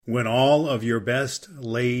When all of your best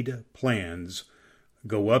laid plans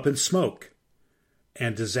go up in smoke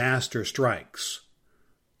and disaster strikes,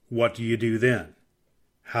 what do you do then?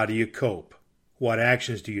 How do you cope? What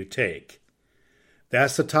actions do you take?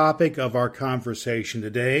 That's the topic of our conversation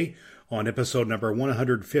today on episode number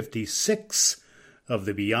 156 of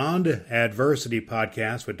the Beyond Adversity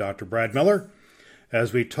podcast with Dr. Brad Miller,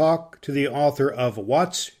 as we talk to the author of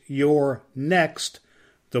What's Your Next?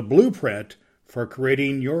 The Blueprint for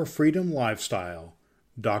Creating Your Freedom Lifestyle,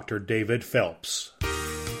 Dr. David Phelps.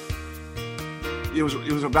 It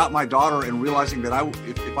was about my daughter and realizing that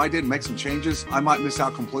if I didn't make some changes, I might miss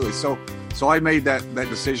out completely. So I made that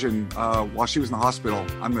decision while she was in the hospital.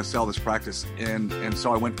 I'm going to sell this practice, and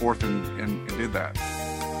so I went forth and did that.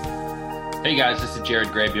 Hey guys, this is Jared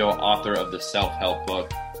Graybiel, author of the self-help book,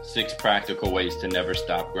 6 Practical Ways to Never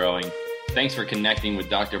Stop Growing. Thanks for connecting with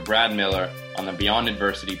Dr. Brad Miller on the Beyond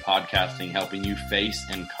Adversity podcasting, helping you face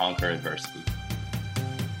and conquer adversity.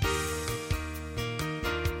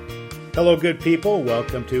 Hello, good people.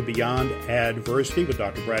 Welcome to Beyond Adversity with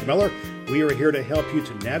Dr. Brad Miller. We are here to help you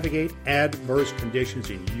to navigate adverse conditions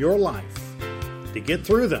in your life, to get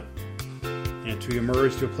through them, and to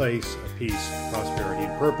emerge to a place of peace, prosperity,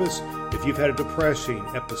 and purpose. If you've had a depressing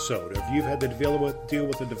episode, if you've had to deal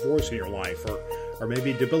with a divorce in your life, or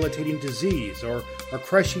maybe debilitating disease, or a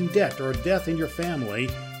crushing debt, or a death in your family,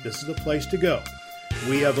 this is the place to go.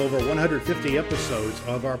 We have over 150 episodes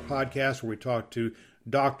of our podcast where we talk to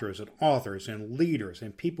doctors and authors and leaders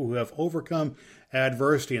and people who have overcome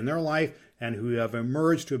adversity in their life and who have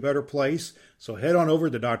emerged to a better place. So head on over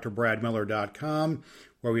to drbradmiller.com,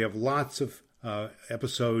 where we have lots of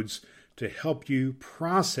episodes to help you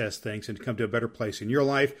process things and come to a better place in your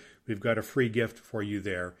life. We've got a free gift for you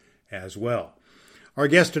there as well. Our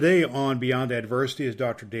guest today on Beyond Adversity is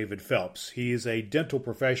Dr. David Phelps. He is a dental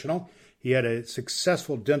professional. He had a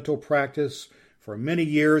successful dental practice for many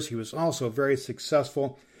years. He was also very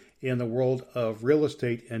successful in the world of real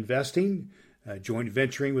estate investing, joint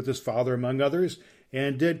venturing with his father, among others,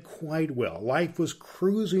 and did quite well. Life was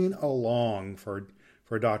cruising along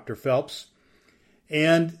for Dr. Phelps,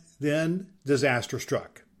 and then disaster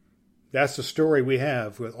struck. That's the story we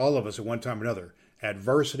have with all of us at one time or another.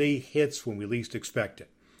 Adversity hits when we least expect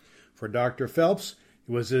it. For Dr. Phelps,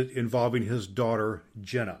 it was involving his daughter,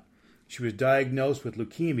 Jenna. She was diagnosed with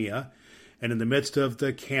leukemia, and in the midst of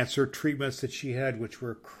the cancer treatments that she had, which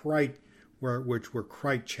were quite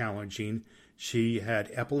challenging, she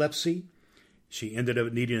had epilepsy. She ended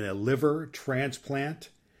up needing a liver transplant,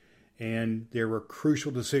 and there were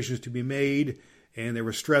crucial decisions to be made, and there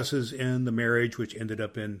were stresses in the marriage, which ended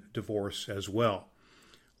up in divorce as well.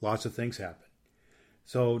 Lots of things happened.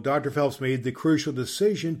 So Dr. Phelps made the crucial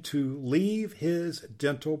decision to leave his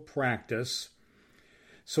dental practice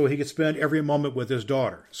so he could spend every moment with his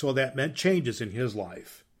daughter. So that meant changes in his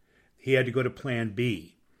life. He had to go to Plan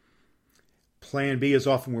B. Plan B is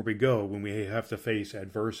often where we go when we have to face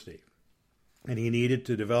adversity. And he needed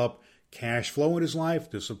to develop cash flow in his life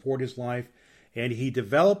to support his life. And he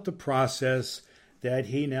developed the process that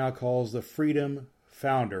he now calls the Freedom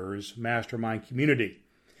Founders Mastermind Community.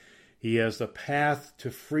 He has the Path to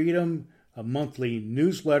Freedom, a monthly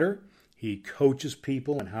newsletter. He coaches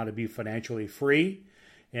people on how to be financially free,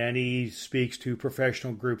 and he speaks to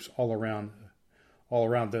professional groups all around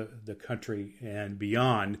the country and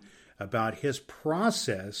beyond about his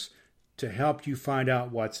process to help you find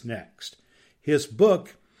out what's next. His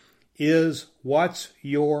book is What's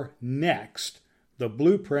Your Next? The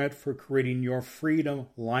Blueprint for Creating Your Freedom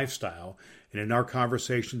Lifestyle. And in our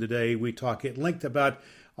conversation today, we talk at length about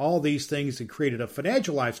all these things that created a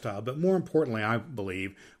financial lifestyle, but more importantly, I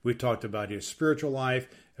believe, we talked about his spiritual life,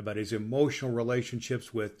 about his emotional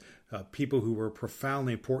relationships with people who were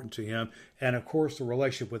profoundly important to him, and of course the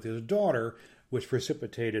relationship with his daughter, which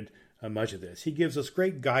precipitated much of this. He gives us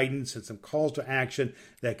great guidance and some calls to action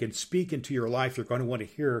that can speak into your life. You're going to want to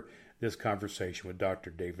hear this conversation with Dr.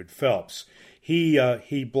 David Phelps. He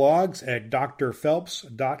blogs at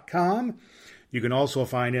drphelps.com. You can also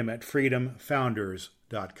find him at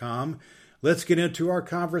freedomfounders.com. Let's get into our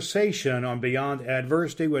conversation on Beyond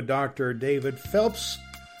Adversity with Dr. David Phelps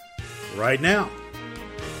right now.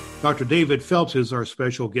 Dr. David Phelps is our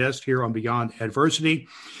special guest here on Beyond Adversity.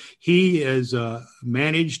 He has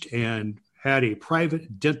managed and had a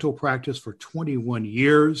private dental practice for 21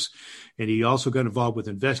 years, and he also got involved with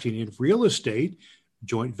investing in real estate,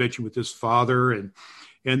 joint venture with his father, and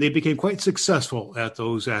they became quite successful at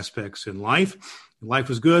those aspects in life. Life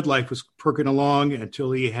was good. Life was perking along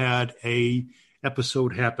until he had a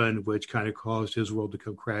episode happened, which kind of caused his world to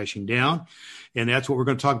come crashing down. And that's what we're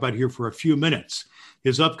going to talk about here for a few minutes.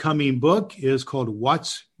 His upcoming book is called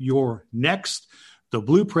What's Your Next? The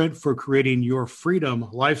Blueprint for Creating Your Freedom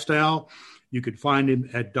Lifestyle. You can find him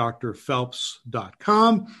at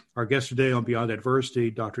drphelps.com. Our guest today on Beyond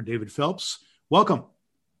Adversity, Dr. David Phelps. Welcome.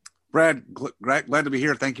 Brad, glad to be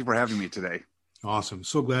here. Thank you for having me today. Awesome.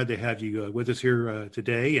 So glad to have you with us here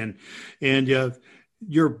today. And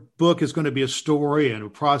your book is going to be a story and a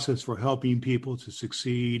process for helping people to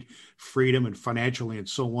succeed, freedom and financially and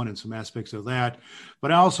so on, and some aspects of that.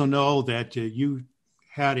 But I also know that you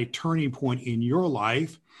had a turning point in your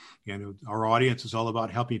life. And our audience is all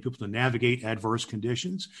about helping people to navigate adverse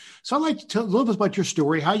conditions. So I'd like to tell a little bit about your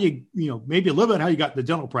story, how maybe a little bit how you got the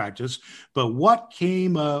dental practice, but what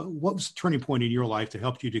was the turning point in your life to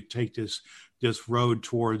help you to take this road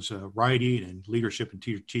towards writing and leadership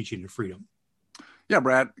and teaching and freedom? Yeah,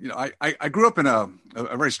 Brad, I grew up in a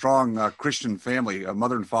very strong Christian family, a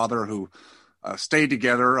mother and father who stayed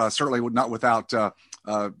together, certainly not without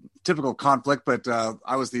typical conflict, but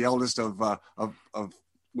I was the eldest of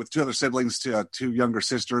with two other siblings, two younger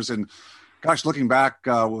sisters. And gosh, looking back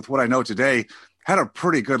with what I know today, had a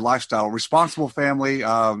pretty good lifestyle, responsible family,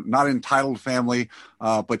 not entitled family,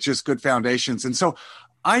 but just good foundations. And so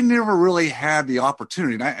I never really had the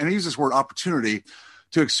opportunity, and I use this word opportunity,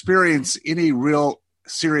 to experience any real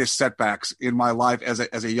serious setbacks in my life as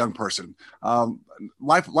a young person.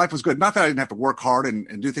 Life was good. Not that I didn't have to work hard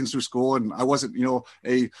and do things through school, and I wasn't,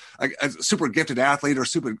 a super gifted athlete or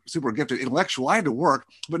super gifted intellectual. I had to work,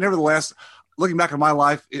 but nevertheless, looking back on my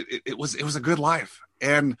life, it was a good life.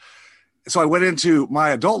 And so I went into my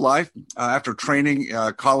adult life after training,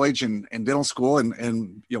 college and dental school,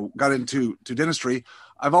 and got into dentistry.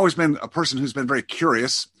 I've always been a person who's been very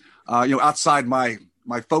curious, outside my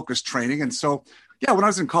focused training, and so. Yeah, when I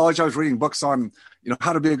was in college, I was reading books on,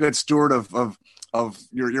 how to be a good steward of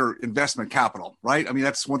your investment capital, right? I mean,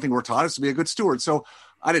 that's one thing we're taught, is to be a good steward. So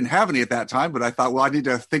I didn't have any at that time, but I thought, well, I need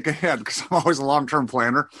to think ahead because I'm always a long-term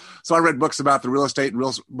planner. So I read books about the real estate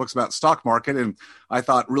and books about stock market, and I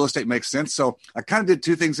thought real estate makes sense. So I kind of did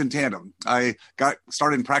two things in tandem. I got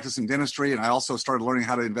started in practicing dentistry, and I also started learning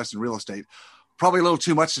how to invest in real estate. Probably a little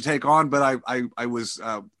too much to take on, but I was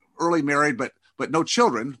early married, but no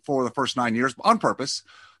children for the first 9 years on purpose.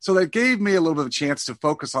 So that gave me a little bit of a chance to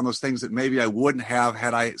focus on those things that maybe I wouldn't have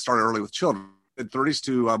had I started early with children. In 30s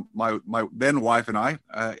to my then wife and I,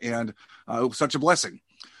 and it was such a blessing.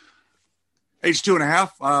 Age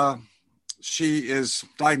 2.5, she is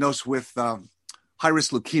diagnosed with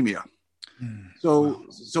high-risk leukemia. So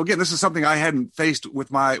again, this is something I hadn't faced with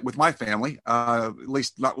my family, at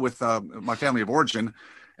least not with my family of origin.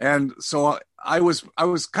 And so I was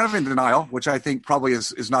kind of in denial, which I think probably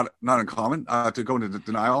is not uncommon to go into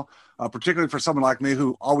denial, particularly for someone like me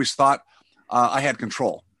who always thought I had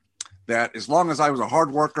control. That as long as I was a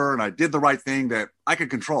hard worker and I did the right thing, that I could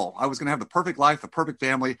control. I was going to have the perfect life, the perfect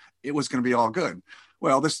family. It was going to be all good.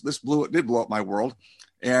 Well, this did blow up my world.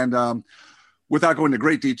 And without going into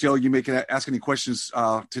great detail, you may ask any questions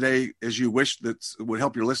today as you wish that would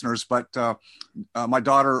help your listeners. But our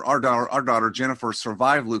daughter, Jennifer,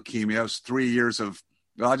 survived leukemia. It was 3 years of,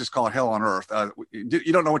 I just call it hell on earth.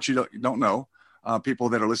 You don't know what you don't know. People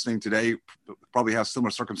that are listening today probably have similar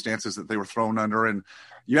circumstances that they were thrown under, and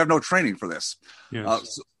you have no training for this.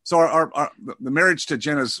 Yes. So the marriage to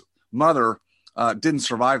Jenna's mother didn't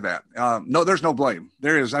survive that. No, there's no blame.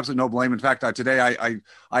 There is absolutely no blame. In fact, today I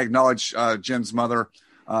acknowledge Jen's mother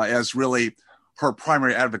as really her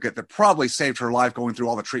primary advocate that probably saved her life going through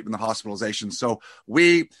all the treatment and the hospitalization. So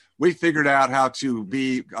we figured out how to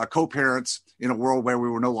be co-parents in a world where we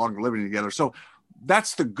were no longer living together. So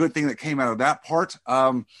that's the good thing that came out of that part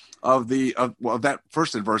of that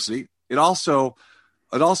first adversity. It also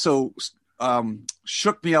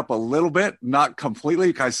shook me up a little bit, not completely.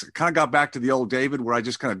 I kind of got back to the old David where I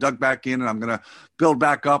just kind of dug back in and I'm going to build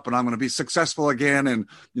back up and I'm going to be successful again. And,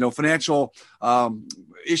 financial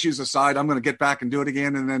issues aside, I'm going to get back and do it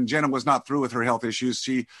again. And then Jenna was not through with her health issues.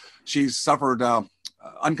 She suffered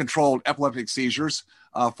uncontrolled epileptic seizures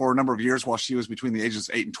for a number of years while she was between the ages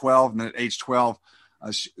of 8 and 12. And then at age 12,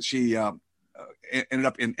 she ended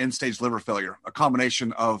up in end-stage liver failure, a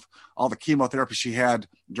combination of all the chemotherapy she had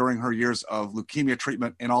during her years of leukemia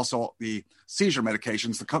treatment and also the seizure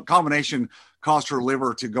medications. The combination caused her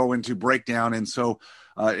liver to go into breakdown. And so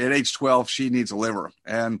at age 12, she needs a liver.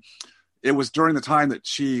 And it was during the time that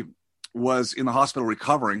she was in the hospital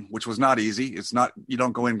recovering, which was not easy. It's not, you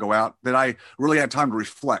don't go in, go out, that I really had time to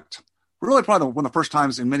reflect. Really probably one of the first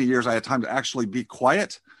times in many years I had time to actually be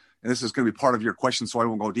quiet and this is going to be part of your question, so I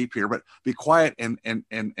won't go deep here, but be quiet and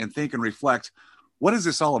think and reflect. What is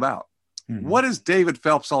this all about? Mm-hmm. What is David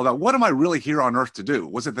Phelps all about? What am I really here on earth to do?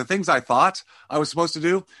 Was it the things I thought I was supposed to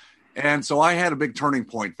do? And so I had a big turning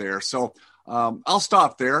point there. So I'll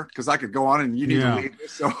stop there because I could go on and you need to leave.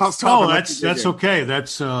 So I'll stop. Oh, that's okay.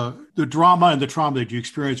 That's the drama and the trauma that you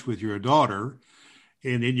experienced with your daughter.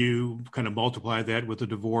 And then you kind of multiply that with the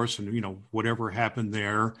divorce and, whatever happened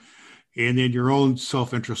there. And then your own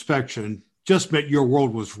self-introspection just meant your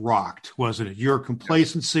world was rocked, wasn't it? Your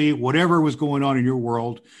complacency, whatever was going on in your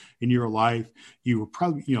world, in your life, you were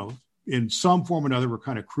probably, in some form or another, were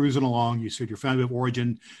kind of cruising along. You said your family of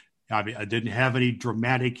origin, I didn't have any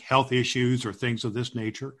dramatic health issues or things of this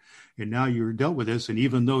nature. And now you're dealt with this. And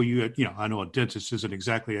even though you had, I know a dentist isn't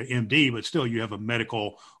exactly an MD, but still you have a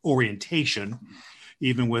medical orientation.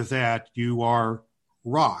 Even with that, you are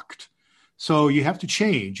rocked. So you have to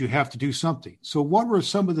change. You have to do something. So what were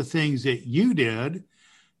some of the things that you did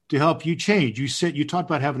to help you change? You talked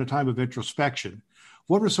about having a time of introspection.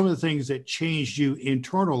 What were some of the things that changed you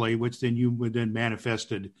internally, which then you would then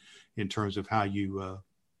manifested in terms of how you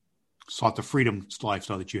sought the freedom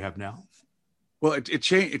lifestyle that you have now? Well, it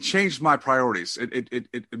changed my priorities.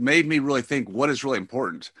 It made me really think what is really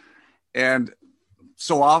important. And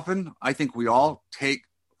so often, I think we all take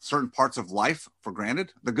certain parts of life for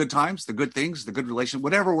granted. The good times, the good things, the good relation,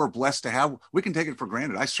 whatever we're blessed to have, we can take it for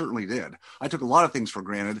granted. I certainly did. I took a lot of things for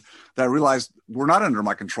granted that I realized were not under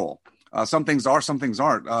my control. Some things are, some things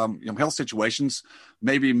aren't. Health situations,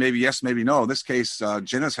 maybe yes, maybe no. In this case,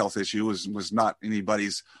 Jenna's health issue was not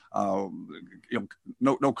anybody's,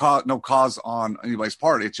 no cause on anybody's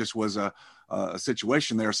part. It just was a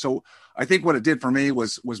situation there. So I think what it did for me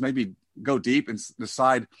was maybe go deep and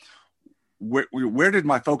decide where did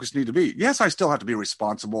my focus need to be? Yes, I still have to be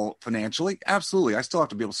responsible financially. Absolutely. I still have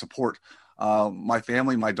to be able to support my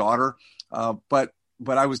family, my daughter. But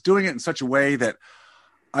I was doing it in such a way that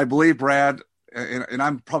I believe, Brad, and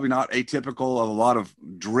I'm probably not atypical of a lot of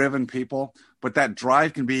driven people, but that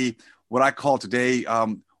drive can be what I call today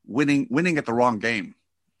winning at the wrong game.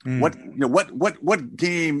 What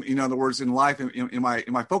game, in other words, in life am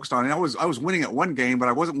I focused on? And I was winning at one game, but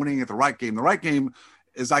I wasn't winning at the right game. The right game,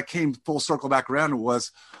 as I came full circle back around,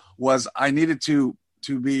 was I needed to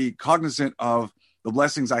be cognizant of the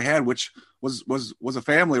blessings I had, which was a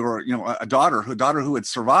family or a daughter who had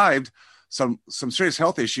survived some serious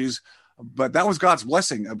health issues, but that was God's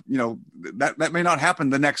blessing. That may not happen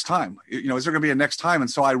the next time. Is there going to be a next time? And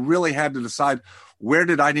so I really had to decide, where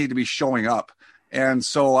did I need to be showing up? And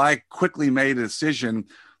so I quickly made a decision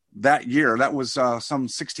that year. That was some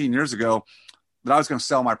 16 years ago, that I was going to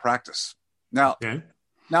sell my practice. Now,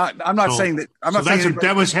 I'm not saying that.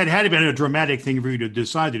 Had been a dramatic thing for you to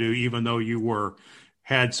decide to do, even though you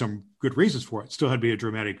had some good reasons for it. Still had to be a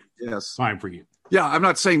dramatic time for you. Yeah, I'm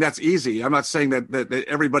not saying that's easy. I'm not saying that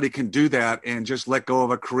everybody can do that and just let go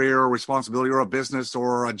of a career or responsibility or a business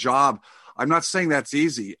or a job. I'm not saying that's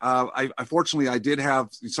easy. Fortunately, I did have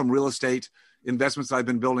some real estate investments that I've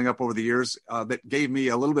been building up over the years that gave me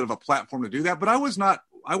a little bit of a platform to do that. But I was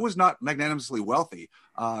not magnanimously wealthy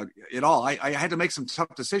at all. I had to make some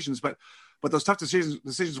tough decisions, but those tough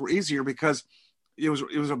decisions were easier because it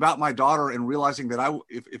was about my daughter and realizing that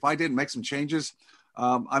if I didn't make some changes,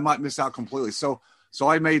 I might miss out completely. So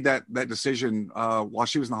I made that decision while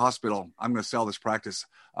she was in the hospital. I'm going to sell this practice,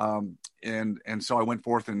 and so I went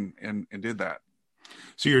forth and did that.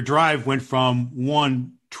 So your drive went from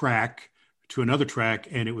one track to another track,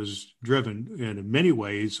 and it was driven in many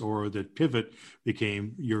ways, or the pivot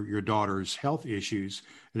became your daughter's health issues,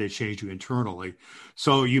 and they changed you internally.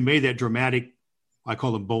 So you made that dramatic, I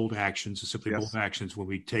call them bold actions, simply bold actions, when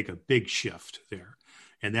we take a big shift there.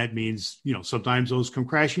 And that means, sometimes those come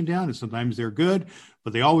crashing down and sometimes they're good,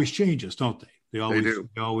 but they always change us, don't they? They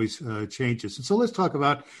always change us. And so let's talk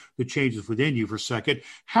about the changes within you for a second.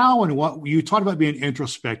 How and what you talked about being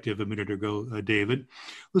introspective a minute ago, David.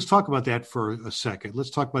 Let's talk about that for a second.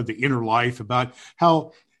 Let's talk about the inner life, about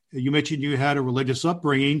how you mentioned you had a religious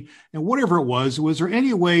upbringing, and whatever it was there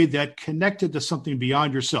any way that connected to something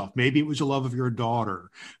beyond yourself? Maybe it was the love of your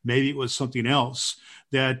daughter. Maybe it was something else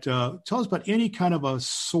that tell us about any kind of a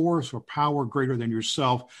source or power greater than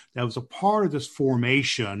yourself that was a part of this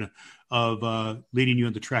formation of leading you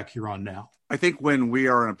on the track you're on now. I think when we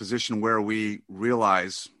are in a position where we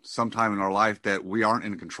realize sometime in our life that we aren't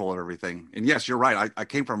in control of everything. And yes, you're right. I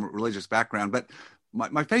came from a religious background, but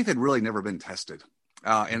my faith had really never been tested.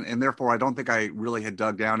 And therefore, I don't think I really had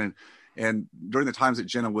dug down. And during the times that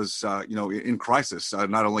Jenna was, in crisis,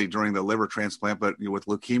 not only during the liver transplant, but with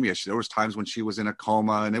leukemia, there was times when she was in a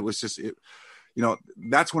coma, and it was just,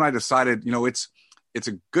 that's when I decided, it's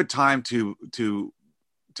a good time to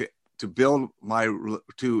build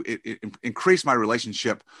increase my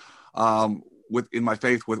relationship in my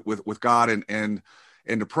faith with God and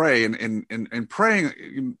to pray and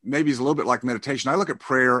praying maybe is a little bit like meditation. I look at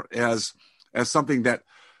prayer as something that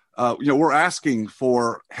we're asking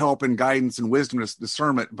for help and guidance and wisdom and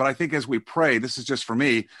discernment. But I think as we pray, this is just for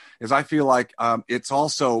me, is I feel like it's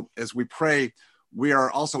also, as we pray, we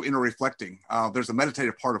are also inner reflecting. There's a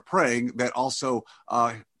meditative part of praying that also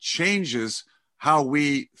changes how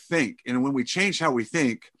we think. And when we change how we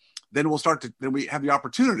think, then we have the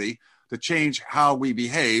opportunity to change how we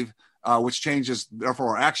behave, which changes,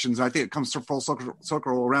 therefore, our actions. And I think it comes full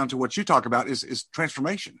circle around to what you talk about is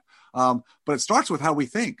transformation. But it starts with how we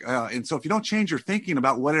think. And so if you don't change your thinking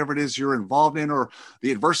about whatever it is you're involved in or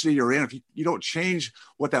the adversity you're in, if you don't change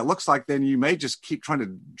what that looks like, then you may just keep trying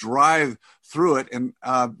to drive through it. And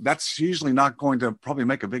that's usually not going to probably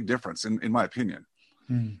make a big difference, in my opinion.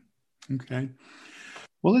 Okay.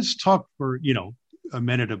 Well, let's talk for, a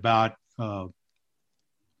minute about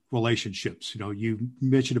relationships. You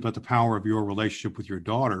mentioned about the power of your relationship with your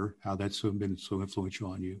daughter, how that's been so influential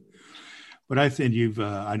on you. But I think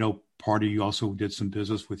I know part of you also did some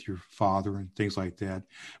business with your father and things like that.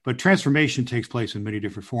 But transformation takes place in many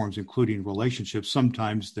different forms, including relationships.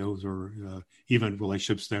 Sometimes those are even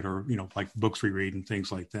relationships that are, like books we read and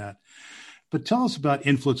things like that. But tell us about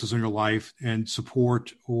influences in your life and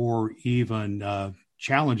support or even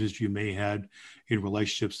challenges you may have in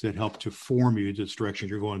relationships that help to form you to this direction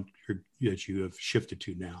that you have shifted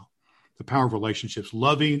to now. The power of relationships,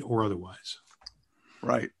 loving or otherwise.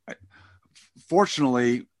 Right.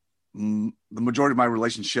 Fortunately, the majority of my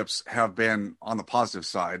relationships have been on the positive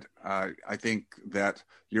side. I think that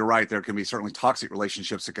you're right. There can be certainly toxic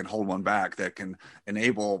relationships that can hold one back, that can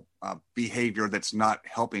enable behavior that's not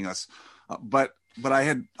helping us. But I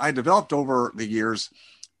had developed over the years,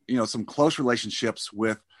 some close relationships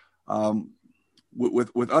with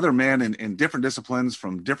other men in different disciplines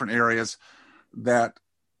from different areas that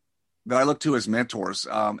I look to as mentors.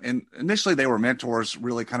 And initially they were mentors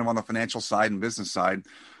really kind of on the financial side and business side,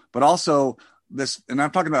 but also and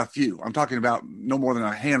I'm talking about a few. I'm talking about no more than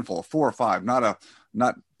a handful, 4 or 5, not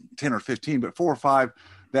 10 or 15, but 4 or 5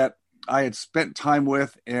 that I had spent time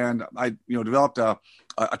with, and I developed a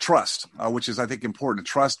trust, which is, I think, important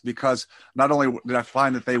to trust, because not only did I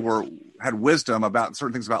find that they had wisdom about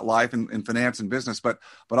certain things about life and finance and business, but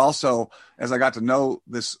also as I got to know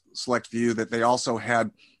this select few, that they also had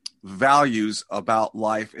values about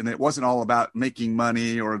life, and it wasn't all about making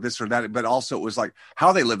money or this or that, but also it was like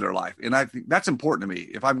how they live their life. And I think that's important to me.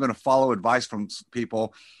 If I'm going to follow advice from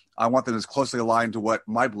people, I want them as closely aligned to what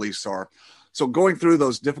my beliefs are. So going through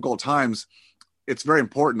those difficult times, it's very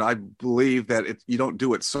important. I believe that you don't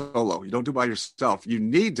do it solo. You don't do it by yourself. You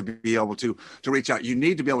need to be able to reach out. You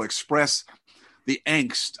need to be able to express the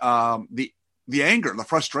angst, the anger, the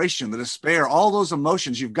frustration, the despair, all those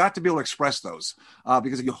emotions. You've got to be able to express those,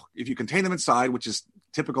 because if you contain them inside, which is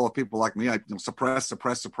typical of people like me, I suppress,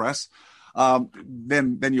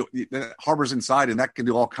 then that harbors inside, and that can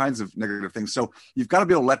do all kinds of negative things. So you've got to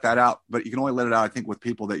be able to let that out, but you can only let it out, I think, with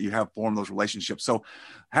people that you have formed those relationships. So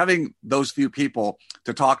having those few people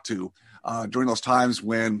to talk to during those times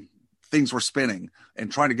when things were spinning and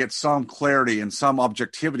trying to get some clarity and some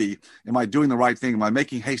objectivity, am I doing the right thing? Am I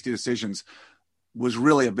making hasty decisions? Was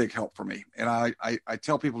really a big help for me. And I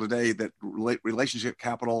tell people today that relationship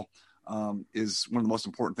capital is one of the most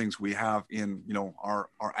important things we have in our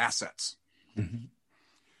assets. Mm-hmm.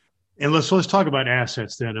 And let's talk about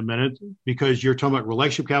assets then a minute, because you're talking about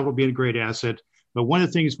relationship capital being a great asset. But one of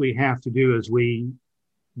the things we have to do as we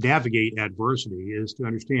navigate adversity is to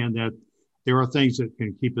understand that there are things that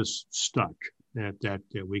can keep us stuck, that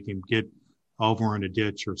we can get over in a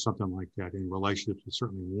ditch or something like that. And relationships is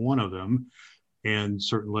certainly one of them. And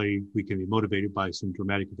certainly we can be motivated by some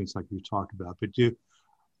dramatic events like you talked about. But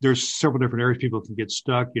there's several different areas people can get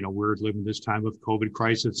stuck. We're living this time of COVID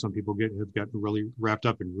crisis. Some people have gotten really wrapped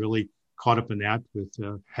up and really caught up in that with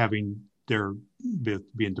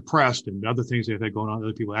being depressed and other things they've had going on.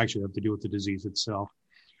 Other people actually have to deal with the disease itself.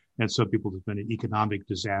 And some people, it's been an economic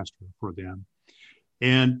disaster for them.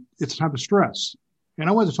 And it's a time of stress. And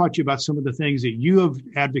I want to talk to you about some of the things that you have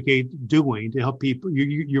advocated doing to help people.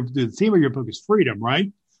 The theme of your book is freedom,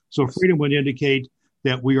 right? So freedom would indicate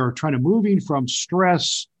that we are trying to moving from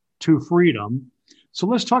stress to freedom. So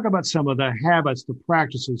let's talk about some of the habits, the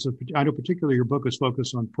practices. I know particularly your book is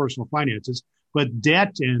focused on personal finances, but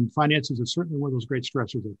debt and finances is certainly one of those great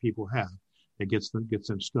stressors that people have that gets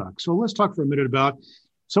them stuck. So let's talk for a minute about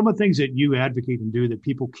some of the things that you advocate and do that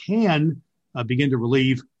people can begin to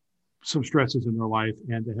relieve some stresses in their life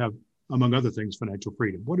and to have among other things, financial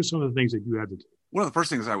freedom? What are some of the things that you advocate? One of the first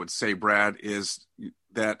things I would say, Brad, is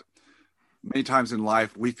that many times in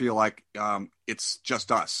life we feel like it's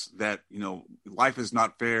just us, that life is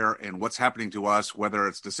not fair, and what's happening to us, whether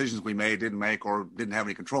it's decisions we made, didn't make, or didn't have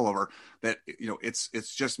any control over, that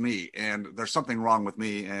it's just me, and there's something wrong with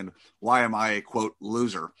me, and why am I a quote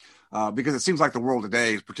loser? Because it seems like the world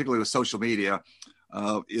today, particularly with social media,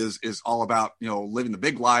 is all about living the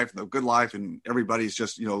big life, the good life, and everybody's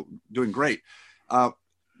just doing great.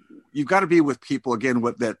 You've got to be with people again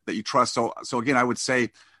that you trust. So again, I would say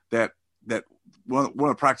that one of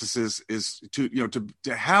the practices is to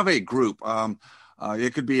have a group.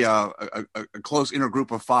 It could be a close inner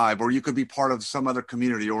group of 5, or you could be part of some other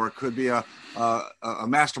community, or it could be a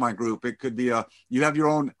mastermind group. It could be you have your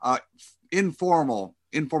own informal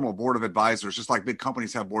board of advisors, just like big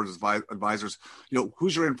companies have boards of advisors.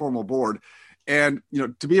 Who's your informal board, and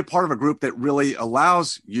to be a part of a group that really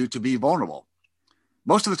allows you to be vulnerable.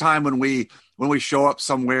 Most of the time when we show up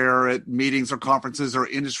somewhere at meetings or conferences or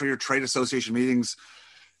industry or trade association meetings,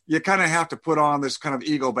 you kind of have to put on this kind of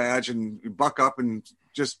ego badge and buck up and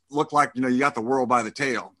just look like, you got the world by the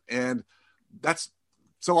tail. And that's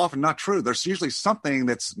so often not true. There's usually something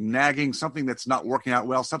that's nagging, something that's not working out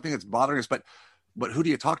well, something that's bothering us, but who do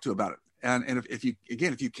you talk to about it? And if you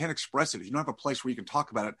can't express it, if you don't have a place where you can talk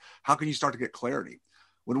about it, how can you start to get clarity?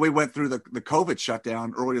 When we went through the COVID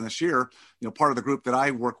shutdown earlier this year, part of the group that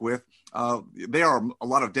I work with, they are a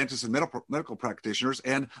lot of dentists and medical practitioners.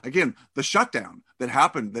 And again, the shutdown that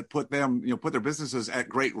happened that put them, put their businesses at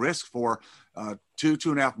great risk for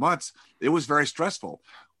 2.5 months, it was very stressful.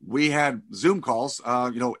 We had Zoom calls,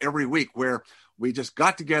 every week where we just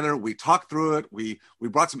got together, we talked through it, we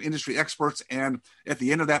brought some industry experts, and at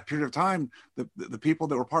the end of that period of time, the people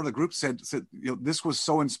that were part of the group said, this was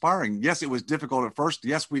so inspiring. Yes, it was difficult at first.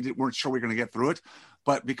 Yes, weren't sure we were going to get through it,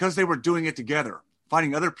 but because they were doing it together,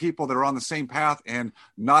 finding other people that are on the same path, and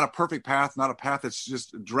not a perfect path, not a path that's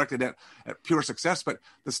just directed at pure success, but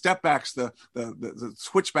the step backs, the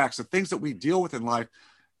switchbacks, the things that we deal with in life,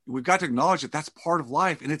 we've got to acknowledge that that's part of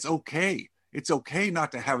life, and it's okay. It's okay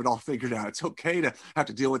not to have it all figured out. It's okay to have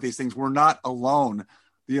to deal with these things. We're not alone.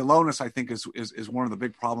 The aloneness, I think, is one of the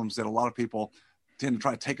big problems that a lot of people tend to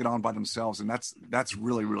try to take it on by themselves, and that's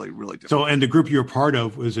really, really, really difficult. So, and the group you're part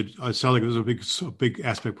of, it sounded like it was a big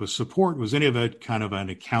aspect with support. Was any of it kind of an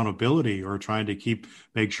accountability, or trying to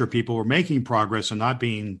make sure people were making progress and not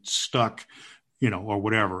being stuck, or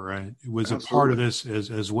whatever? It was Absolutely. A part of this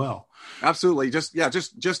as well. Absolutely.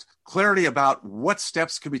 Just clarity about what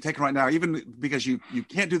steps can be taken right now, even because you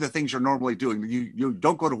can't do the things you're normally doing. You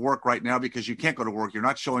don't go to work right now because you can't go to work. You're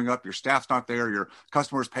not showing up. Your staff's not there. Your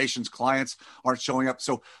customers, patients, clients aren't showing up.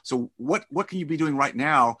 So what can you be doing right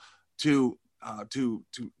now to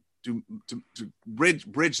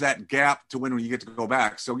bridge that gap to when you get to go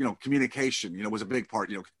back? So, communication, was a big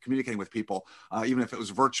part, communicating with people, even if it was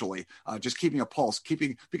virtually, just keeping a pulse,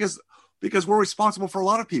 because we're responsible for a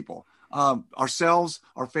lot of people, ourselves,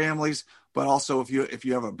 our families, but also if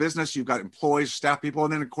you have a business, you've got employees, staff people,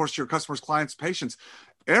 and then of course your customers, clients, patients,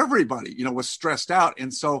 everybody, was stressed out.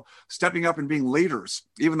 And so stepping up and being leaders,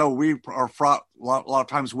 even though we are fraught a lot of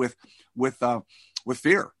times with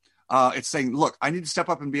fear, it's saying, look, I need to step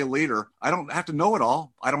up and be a leader. I don't have to know it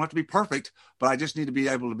all. I don't have to be perfect, but I just need to be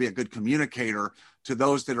able to be a good communicator to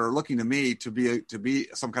those that are looking to me to be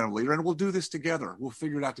some kind of leader. And we'll do this together. We'll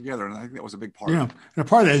figure it out together. And I think that was a big part of it. And a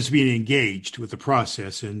part of that is being engaged with the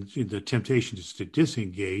process, and the temptation is to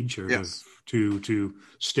disengage, or yes. to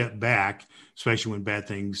step back, especially when bad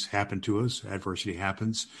things happen to us. Adversity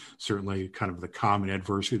happens, certainly kind of the common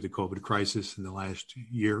adversity, the COVID crisis in the last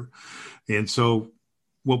year. And so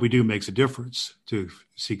what we do makes a difference to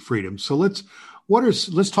seek freedom. So let's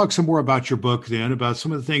talk some more about your book then, about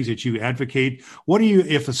some of the things that you advocate.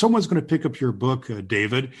 If someone's going to pick up your book,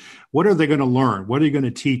 David, what are they going to learn? What are you going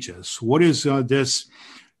to teach us? What is this?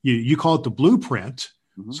 You call it the blueprint.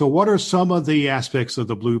 Mm-hmm. So what are some of the aspects of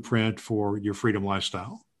the blueprint for your freedom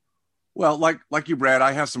lifestyle? Well, like you, Brad,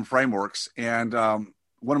 I have some frameworks, and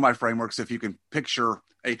one of my frameworks, if you can picture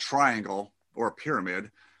a triangle or a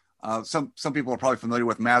pyramid, some people are probably familiar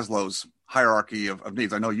with Maslow's hierarchy of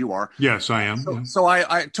needs. I know you are. Yes, I am. So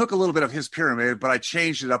I took a little bit of his pyramid, but I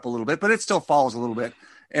changed it up a little bit, but it still follows a little bit.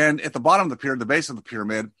 And at the bottom of the pyramid, the base of the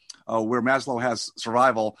pyramid, where Maslow has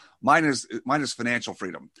survival, mine is financial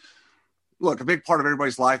freedom. Look, a big part of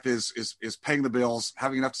everybody's life is paying the bills,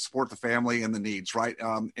 having enough to support the family and the needs, right?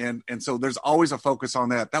 And so there's always a focus on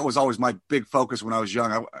that. That was always my big focus when I was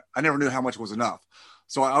young. I never knew how much was enough.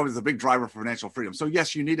 So I was a big driver for financial freedom. So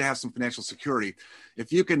yes, you need to have some financial security.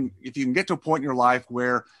 If you can get to a point in your life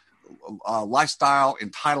where lifestyle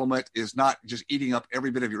entitlement is not just eating up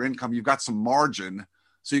every bit of your income. You've got some margin,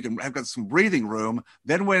 so you can have got some breathing room.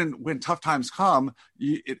 Then when tough times come,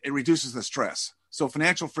 it reduces the stress. So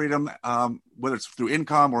financial freedom, whether it's through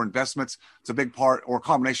income or investments, it's a big part, or a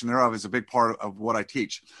combination thereof is a big part of what I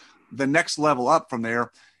teach. The next level up from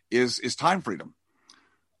there is time freedom.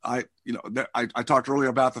 I talked earlier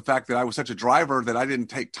about the fact that I was such a driver that I didn't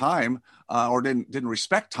take time or didn't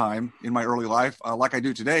respect time in my early life like I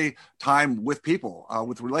do today. Time with people,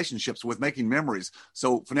 with relationships, with making memories.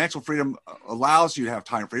 So financial freedom allows you to have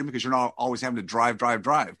time freedom because you're not always having to drive.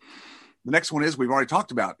 The next one is, we've already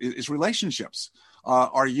talked about, is relationships.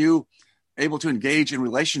 Are you able to engage in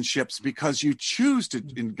relationships because you choose to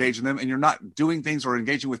engage in them, and you're not doing things or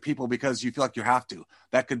engaging with people because you feel like you have to?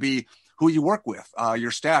 That could be who you work with,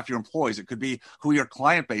 your staff, your employees. It could be who your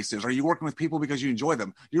client base is. Are you working with people because you enjoy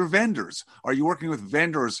them? Your vendors. Are you working with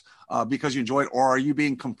vendors because you enjoy it? Or are you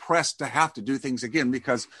being compressed to have to do things again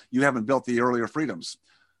because you haven't built the earlier freedoms?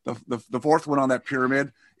 The fourth one on that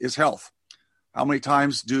pyramid is health. How many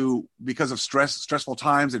times because of stressful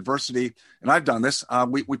times, adversity, and I've done this,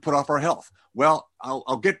 we put off our health? Well,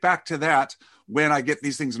 I'll get back to that when I get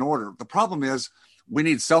these things in order. The problem is, we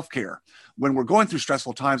need self-care. When we're going through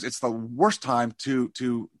stressful times, it's the worst time to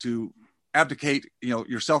abdicate,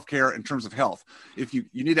 your self-care in terms of health. If you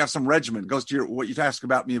need to have some regimen, goes to what you've asked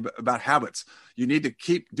about me about habits. You need to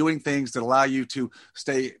keep doing things that allow you to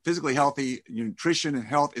stay physically healthy. Your nutrition and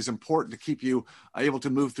health is important to keep you able to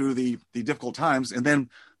move through the difficult times. And then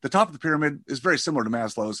the top of the pyramid is very similar to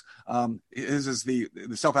Maslow's. His is the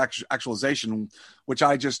self-actualization, which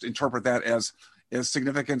I just interpret that as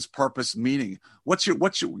significance, purpose, meaning. What's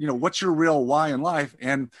your real why in life?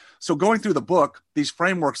 And so going through the book, these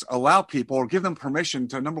frameworks allow people, or give them permission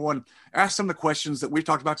to, number one, ask them the questions that we've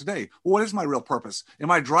talked about today. Well, what is my real purpose?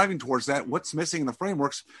 Am I driving towards that? What's missing in the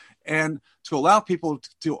frameworks? And to allow people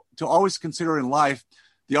to always consider in life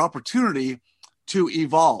the opportunity to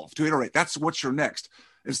evolve, to iterate. That's what's your next.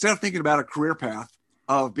 Instead of thinking about a career path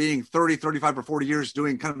of being 30, 35, or 40 years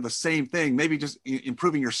doing kind of the same thing, maybe just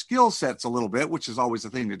improving your skill sets a little bit, which is always the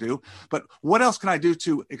thing to do. But what else can I do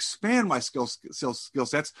to expand my skill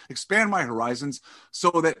sets, expand my horizons,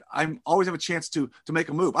 so that I always have a chance to make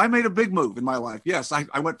a move? I made a big move in my life. Yes,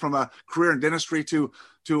 I went from a career in dentistry to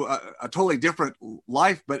a totally different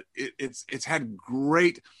life, but it's had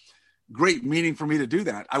great meaning for me to do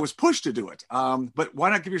that. I was pushed to do it. But why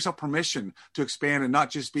not give yourself permission to expand and not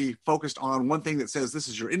just be focused on one thing that says, this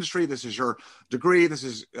is your industry, this is your degree, this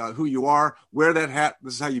is who you are, wear that hat,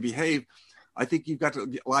 this is how you behave. I think you've got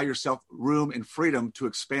to allow yourself room and freedom to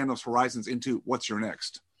expand those horizons into what's your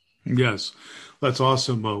next. Yes, that's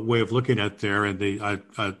awesome way of looking at there. And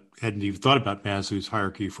I hadn't even thought about Maslow's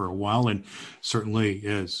hierarchy for a while, and certainly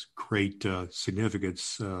is great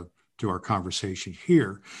significance to our conversation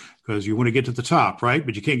here, because you want to get to the top, right?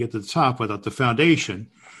 But you can't get to the top without the foundation.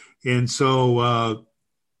 And so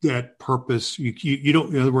that purpose, you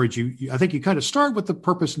don't, in other words, I think you kind of start with the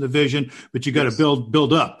purpose and the vision, but you got to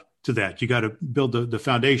build up to that. You got to build the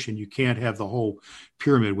foundation. You can't have the whole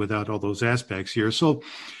pyramid without all those aspects here. So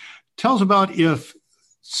tell us about if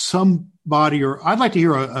somebody, or I'd like to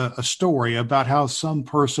hear a story about how some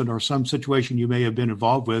person or some situation you may have been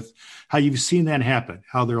involved with, how you've seen that happen,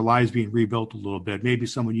 how their lives being rebuilt a little bit, maybe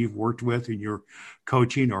someone you've worked with in your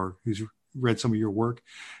coaching or who's read some of your work.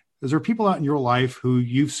 Is there people out in your life who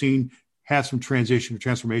you've seen have some transition or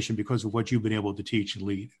transformation because of what you've been able to teach and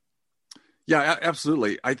lead? Yeah,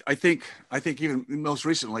 absolutely. I think even most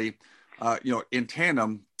recently, in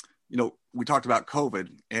tandem, we talked about COVID,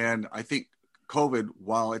 and I think COVID,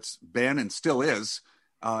 while it's been and still is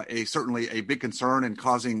certainly a big concern and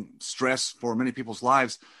causing stress for many people's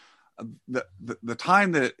lives, the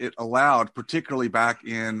time that it allowed, particularly back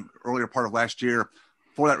in earlier part of last year,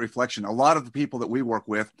 for that reflection, a lot of the people that we work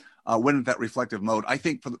with went into that reflective mode. I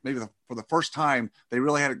think for the first time, they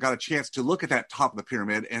really got a chance to look at that top of the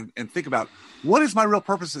pyramid and think about, what is my real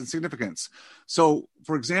purpose and significance? So,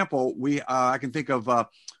 for example, I can think of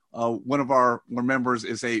one of our members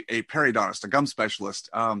is a periodontist, a gum specialist.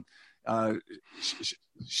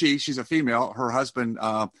 She's a female. Her husband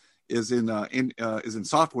is in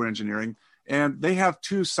software engineering, and they have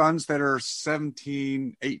two sons that are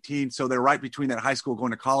 17, 18. So they're right between that high school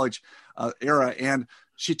going to college era. And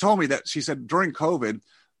she told me that, she said, during COVID,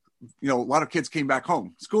 a lot of kids came back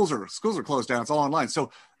home. Schools are closed down. It's all online.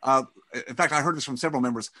 So, in fact, I heard this from several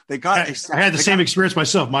members. I had the same experience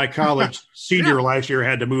myself. My college senior last year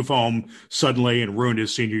had to move home suddenly and ruined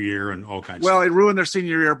his senior year and all kinds. Well, it ruined their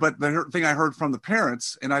senior year. But the thing I heard from the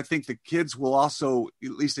parents, and I think the kids will also,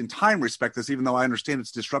 at least in time, respect this, even though I understand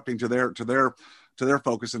it's disrupting to their to their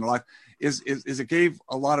focus in their life, is it gave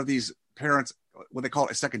a lot of these parents what they call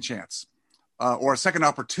a second chance, or a second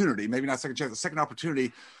opportunity, maybe not second chance, a second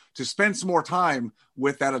opportunity to spend some more time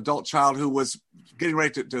with that adult child who was getting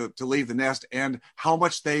ready to leave the nest, and how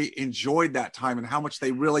much they enjoyed that time, and how much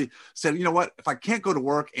they really said, you know what, if I can't go to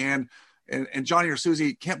work and Johnny or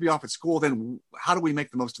Susie can't be off at school, then how do we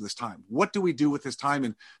make the most of this time? What do we do with this time?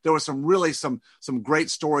 And there was some great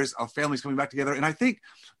stories of families coming back together. And I think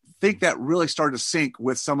that really started to sink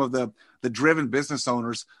with some of the driven business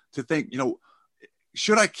owners to think, you know,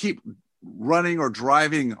 should I keep running or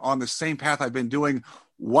driving on the same path I've been doing?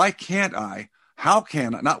 Why can't I? How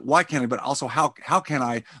can I, not why can't I, but also how can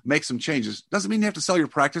I make some changes? Doesn't mean you have to sell your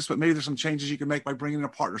practice, but maybe there's some changes you can make by bringing in a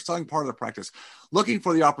partner, selling part of the practice, looking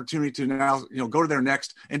for the opportunity to now, you know, go to their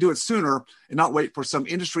next and do it sooner, and not wait for some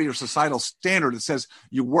industry or societal standard that says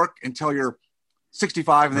you work until you're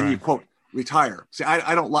 65 and then you quote retire. See,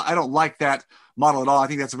 I don't like that model at all. I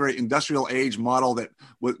think that's a very industrial age model that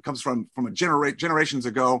comes from generations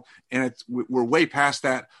ago, and we're way past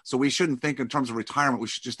that. So we shouldn't think in terms of retirement. We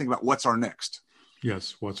should just think about what's our next.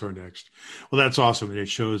 Yes, what's our next? Well, that's awesome. And it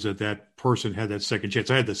shows that person had that second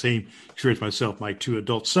chance. I had the same experience myself. My 2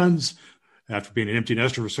 adult sons, after being an empty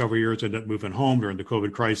nester for several years, ended up moving home during the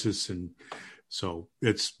COVID crisis. And so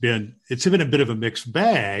it's been a bit of a mixed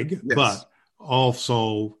bag, yes, but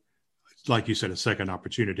also, like you said, a second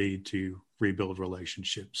opportunity to rebuild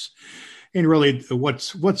relationships. And really what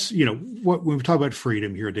when we talk about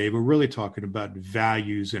freedom here, Dave, we're really talking about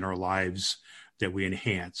values in our lives that we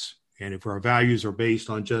enhance. And if our values are based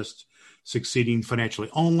on just succeeding financially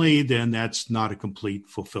only, then that's not a complete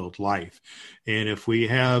fulfilled life. And if we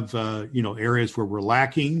have, areas where we're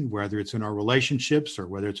lacking, whether it's in our relationships or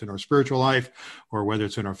whether it's in our spiritual life or whether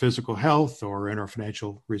it's in our physical health or in our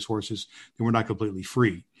financial resources, then we're not completely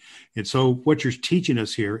free. And so what you're teaching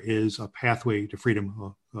us here is a pathway to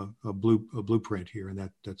freedom, a blueprint here. And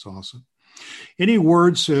that's awesome. Any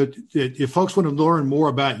words if folks want to learn more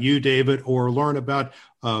about you, David, or learn about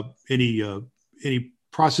any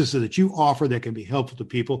processes that you offer that can be helpful to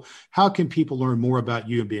people, how can people learn more about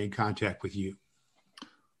you and be in contact with you?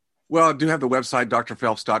 Well, I do have the website,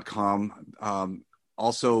 drphelps.com.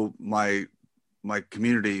 Also, my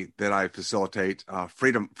community that I facilitate,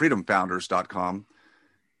 freedomfounders.com.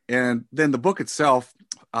 And then the book itself,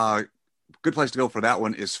 good place to go for that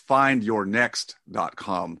one is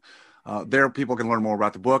findyournext.com. There, people can learn more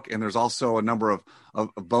about the book, and there's also a number of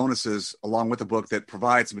bonuses along with the book that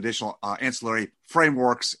provide some additional ancillary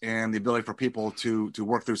frameworks and the ability for people to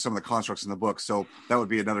work through some of the constructs in the book. So that would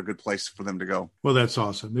be another good place for them to go. Well, that's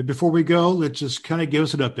awesome. And before we go, let's just kind of give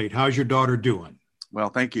us an update. How's your daughter doing? Well,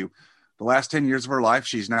 thank you. The last 10 years of her life,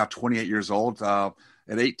 she's now 28 years old.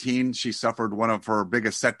 At 18, she suffered one of her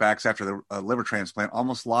biggest setbacks after the liver transplant,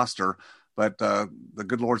 almost lost her. But the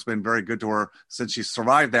good Lord's been very good to her since she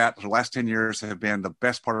survived that. Her last 10 years have been the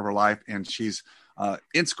best part of her life, and she's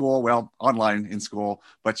in school, well, online in school,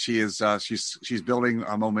 but she's building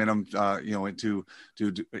momentum, into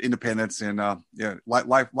independence, and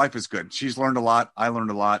life is good. She's learned a lot. I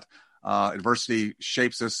learned a lot. Adversity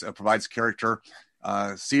shapes us, provides character.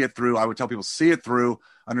 See it through. I would tell people, see it through.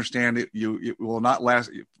 Understand it. It will not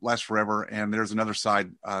last forever. And there's another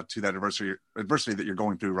side to that adversity that you're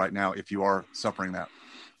going through right now if you are suffering that.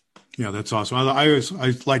 Yeah, that's awesome. I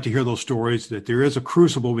like to hear those stories that there is a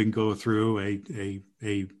crucible we can go through,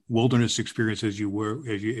 a wilderness experience, if you will,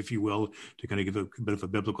 to kind of give a bit of a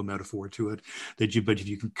biblical metaphor to it. But if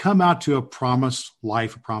you can come out to a promised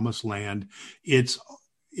life, a promised land,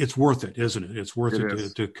 it's worth it, isn't it? It's worth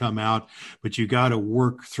it to come out, but you got to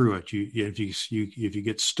work through it. If you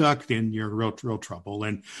get stuck, then you're in real trouble.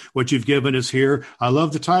 And what you've given us here, I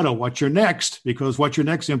love the title, What's Your Next? Because what your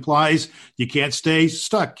next implies you can't stay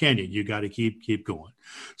stuck, can you? You got to keep going.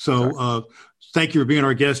 So, thank you for being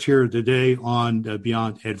our guest here today on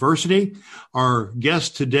Beyond Adversity. Our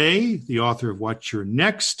guest today, the author of What's Your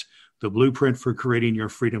Next? The Blueprint for Creating Your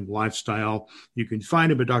Freedom Lifestyle. You can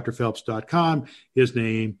find him at drphelps.com. His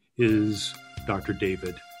name is Dr.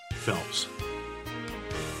 David Phelps.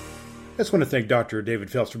 I just want to thank Dr. David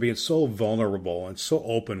Phelps for being so vulnerable and so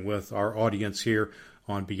open with our audience here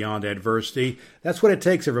on Beyond Adversity. That's what it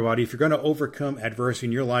takes, everybody. If you're going to overcome adversity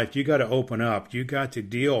in your life, you got to open up. You got to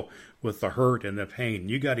deal with the hurt and the pain.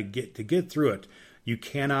 You got to get through it. You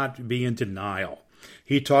cannot be in denial.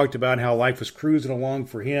 He talked about how life was cruising along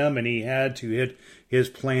for him, and he had to hit his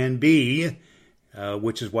plan B,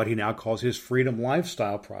 which is what he now calls his freedom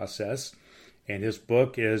lifestyle process. And his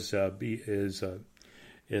book is What's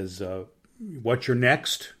Your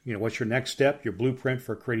Next? What's your next step? Your blueprint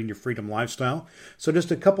for creating your freedom lifestyle. So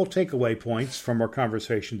just a couple takeaway points from our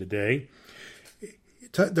conversation today.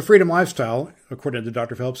 The freedom lifestyle, according to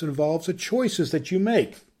Dr. Phelps, involves the choices that you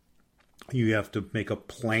make. You have to make a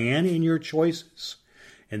plan in your choices,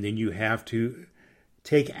 and then you have to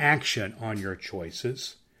take action on your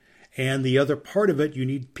choices. And the other part of it, you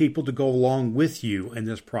need people to go along with you in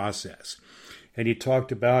this process. And he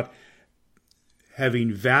talked about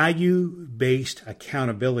having value-based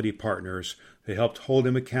accountability partners that helped hold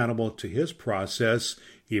him accountable to his process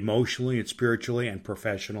emotionally and spiritually and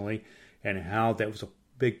professionally, and how that was a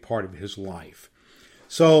big part of his life.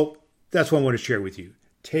 So that's what I want to share with you.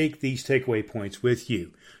 Take these takeaway points with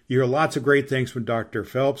you. You hear lots of great things from Dr.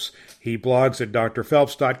 Phelps. He blogs at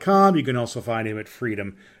drphelps.com. You can also find him at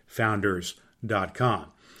freedomfounders.com.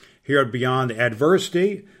 Here at Beyond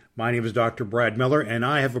Adversity, my name is Dr. Brad Miller, and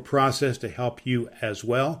I have a process to help you as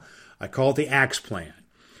well. I call it the ACTS plan.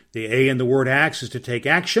 The A in the word ACTS is to take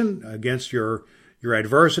action against your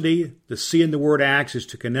adversity. The C in the word ACTS is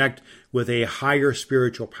to connect with a higher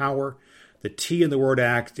spiritual power. The T in the word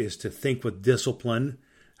ACT is to think with discipline,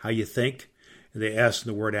 how you think. And the S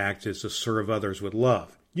in the word ACT is to serve others with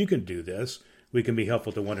love. You can do this. We can be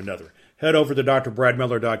helpful to one another. Head over to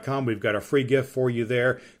drbradmiller.com. We've got a free gift for you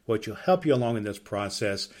there, which will help you along in this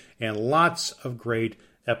process, and lots of great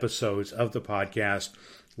episodes of the podcast.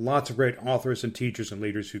 Lots of great authors and teachers and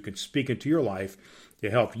leaders who can speak into your life to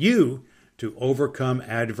help you to overcome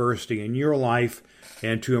adversity in your life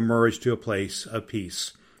and to emerge to a place of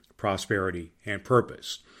peace, prosperity, and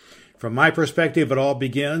purpose. From my perspective, it all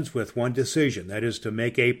begins with one decision. That is to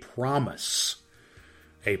make a promise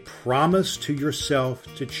to yourself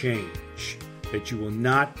to change, that you will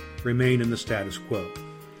not remain in the status quo.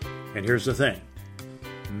 And here's the thing.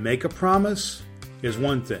 Make a promise is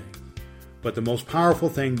one thing, but the most powerful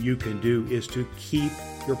thing you can do is to keep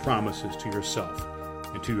your promises to yourself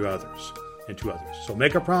and to others. So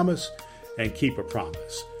make a promise and keep a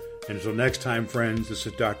promise. And until next time, friends, this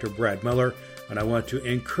is Dr. Brad Miller, and I want to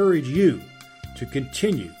encourage you to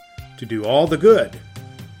continue to do all the good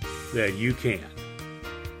that you can.